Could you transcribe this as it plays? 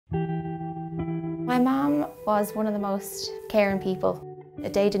My mum was one of the most caring people. A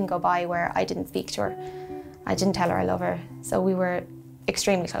day didn't go by where I didn't speak to her. I didn't tell her I love her, so we were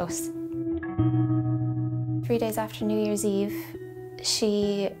extremely close. 3 days after New Year's Eve,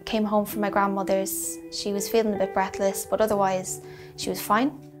 she came home from my grandmother's. She was feeling a bit breathless, but otherwise she was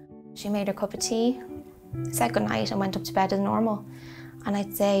fine. She made her cup of tea, said goodnight and went up to bed as normal. And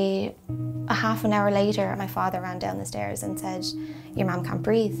I'd say a half an hour later, my father ran down the stairs and said, "Your mum can't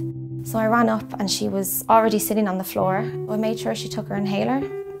breathe." So I ran up and she was already sitting on the floor. I made sure she took her inhaler.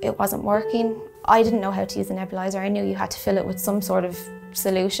 It wasn't working. I didn't know how to use a nebulizer. I knew you had to fill it with some sort of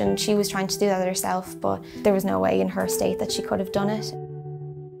solution. She was trying to do that herself, but there was no way in her state that she could have done it.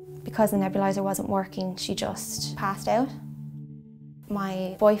 Because the nebulizer wasn't working, she just passed out.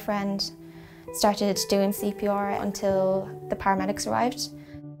 My boyfriend started doing CPR until the paramedics arrived.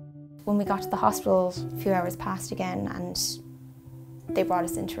 When we got to the hospital, a few hours passed again, and they brought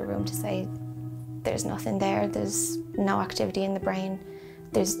us into a room to say, there's nothing there, there's no activity in the brain,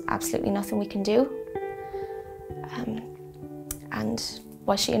 there's absolutely nothing we can do. And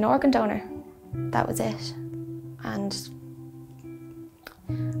was she an organ donor? That was it. And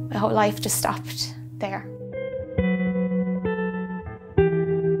my whole life just stopped there.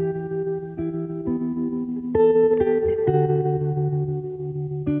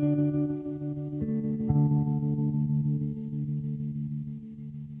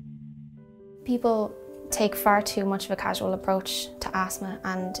 People take far too much of a casual approach to asthma,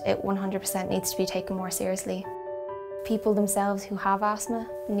 and it 100% needs to be taken more seriously. People themselves who have asthma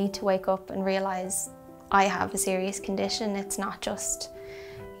need to wake up and realise, I have a serious condition. It's not just,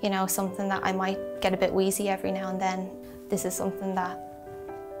 something that I might get a bit wheezy every now and then. This is something that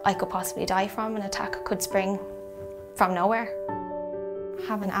I could possibly die from. An attack could spring from nowhere.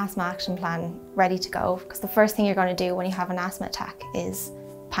 Have an asthma action plan ready to go, because the first thing you're going to do when you have an asthma attack is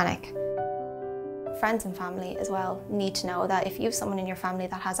panic. Friends and family as well need to know that if you have someone in your family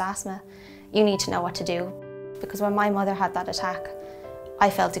that has asthma, you need to know what to do. Because when my mother had that attack, I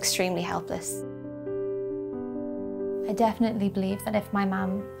felt extremely helpless. I definitely believe that if my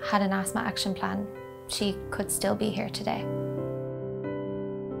mum had an asthma action plan, she could still be here today.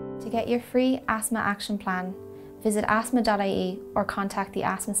 To get your free asthma action plan, visit asthma.ie or contact the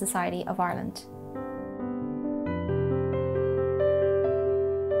Asthma Society of Ireland.